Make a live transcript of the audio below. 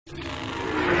Number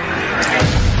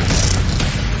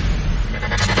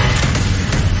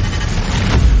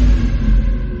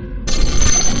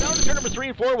 3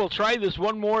 and 4 will try this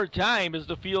one more time as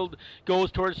the field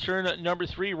goes towards turn number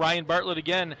 3. Ryan Bartlett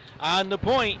again on the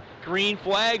point. Green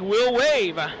flag will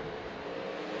wave.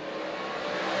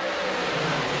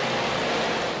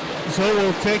 So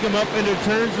we'll take him up into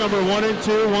turns number 1 and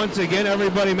 2. Once again,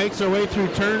 everybody makes their way through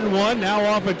turn 1. Now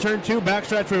off at turn 2,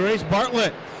 backstretch race.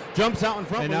 Bartlett jumps out in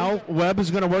front. And now Webb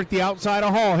is going to work the outside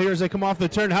of Hall here as they come off the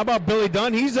turn. How about Billy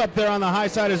Dunn? He's up there on the high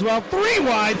side as well. 3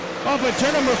 wide off at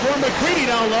turn number 4. McCready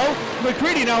down low.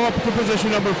 McCready now up to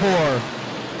position number 4.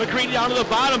 McCready down to the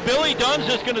bottom. Billy Dunn's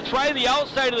just going to try the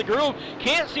outside of the groove.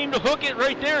 Can't seem to hook it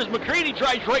right there as McCready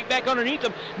drives right back underneath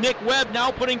him. Nick Webb now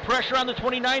putting pressure on the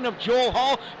 29 of Joel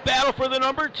Hall. Battle for the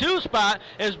number 2 spot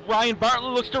as Ryan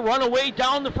Bartlett looks to run away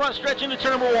down the front stretch into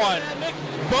turn number 1.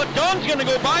 But Dunn's going to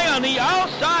go by on the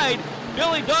outside.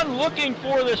 Billy Dunn looking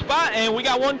for the spot, and we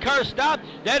got one car stopped.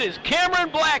 That is Cameron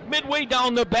Black midway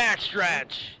down the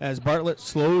backstretch. As Bartlett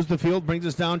slows the field, brings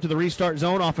us down to the restart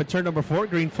zone off at turn number 4.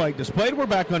 Green flag displayed. We're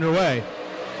back underway.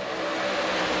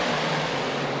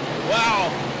 Wow.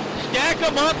 Stack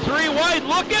them up 3 wide.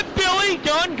 Look at Billy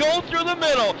Dunn go through the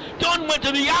middle. Dunn went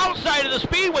to the outside of the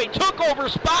Speedway, took over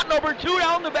spot number 2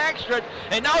 down the backstretch,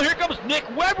 and now here comes Nick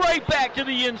Webb right back to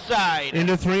the inside.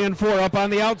 Into 3 and 4 up on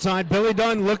the outside. Billy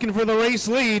Dunn looking for the race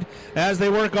lead as they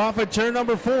work off at turn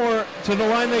number 4. To the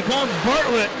line they come.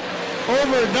 Bartlett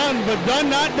over Dunn, but Dunn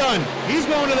not done. He's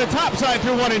going to the top side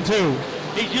through 1 and 2.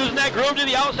 He's using that groove to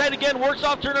the outside again, works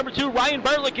off turn number 2. Ryan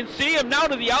Bartlett can see him now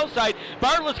to the outside.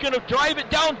 Bartlett's going to drive it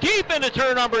down deep into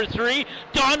turn number 3.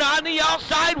 Dunn on the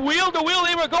outside, wheel to wheel,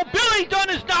 they will go. Billy Dunn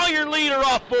is now your leader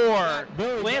off 4.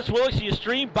 Lance Willis, the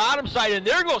extreme bottom side, and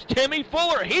there goes Timmy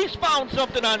Fuller. He's found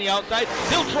something on the outside.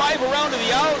 He'll drive around to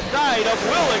the outside of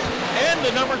Willis and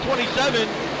the number 27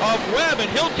 of Webb, and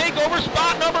he'll take over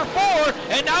spot number 4,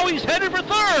 and now he's headed for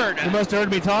 3rd. You must have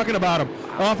heard me talking about him.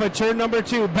 Off at turn number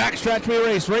 2, backstretch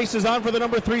race. Race is on for the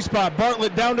number 3 spot.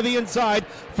 Bartlett down to the inside.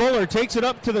 Fuller takes it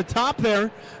up to the top there.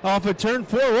 Off at turn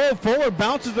 4. Oh, Fuller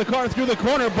bounces the car through the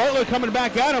corner. Bartlett coming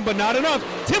back at him, but not enough.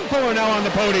 Tim Fuller now on the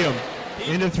podium.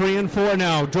 Into 3 and 4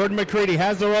 now. Jordan McCready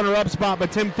has the runner-up spot,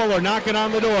 but Tim Fuller knocking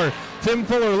on the door. Tim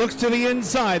Fuller looks to the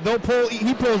inside.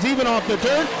 He pulls even off the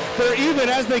turn. They're even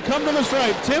as they come to the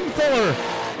stripe. Tim Fuller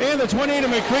and the 28 of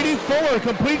McCready. Fuller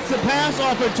completes the pass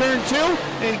off of turn 2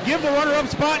 and give the runner-up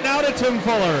spot now to Tim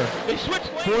Fuller. They switch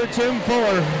lanes. For Tim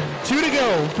Fuller. 2 to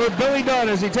go for Billy Dunn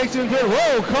as he takes it in third.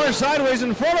 Whoa, car sideways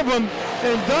in front of him,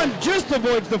 and Dunn just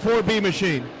avoids the 4B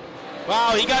machine.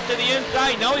 Wow, he got to the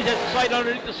inside. Now he has to slide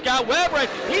underneath the Scott Webb. Right.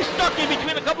 He's stuck in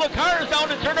between a couple of cars down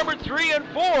to turn number 3 and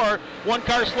 4. One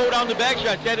car slow down the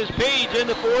backstretch. That is Page in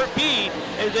the 4B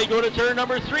as they go to turn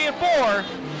number 3 and 4.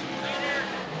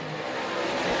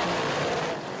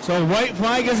 So white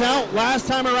flag is out last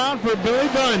time around for Billy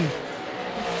Dunn.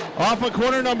 Off of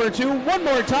corner number 2. One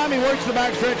more time he works the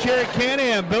backstretch here at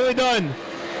Can-Am. Billy Dunn,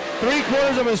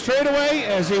 3/4 of a straightaway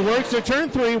as he works to turn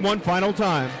 3 one final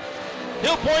time.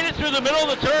 He'll point it through the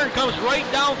middle of the turn, comes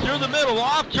right down through the middle,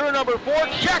 off turn number 4.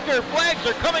 Checker flags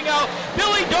are coming out.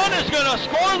 Billy Dunn is going to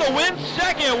score the win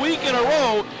second week in a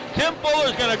row. Tim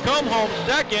Fuller's going to come home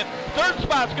second. 3rd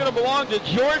spot's going to belong to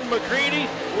Jordan McCready.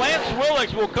 Lance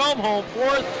Willis will come home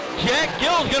 4th. Jack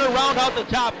Gill's going to round out the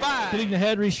top 5. Getting the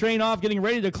head restraint off, getting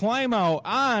ready to climb out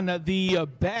on the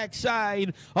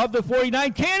backside of the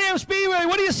 49. Can-Am Speedway,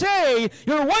 what do you say?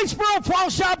 Your Whitesboro Plow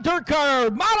Shop Dirt Car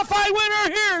modified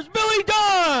winner, here's Billy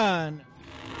Dunn.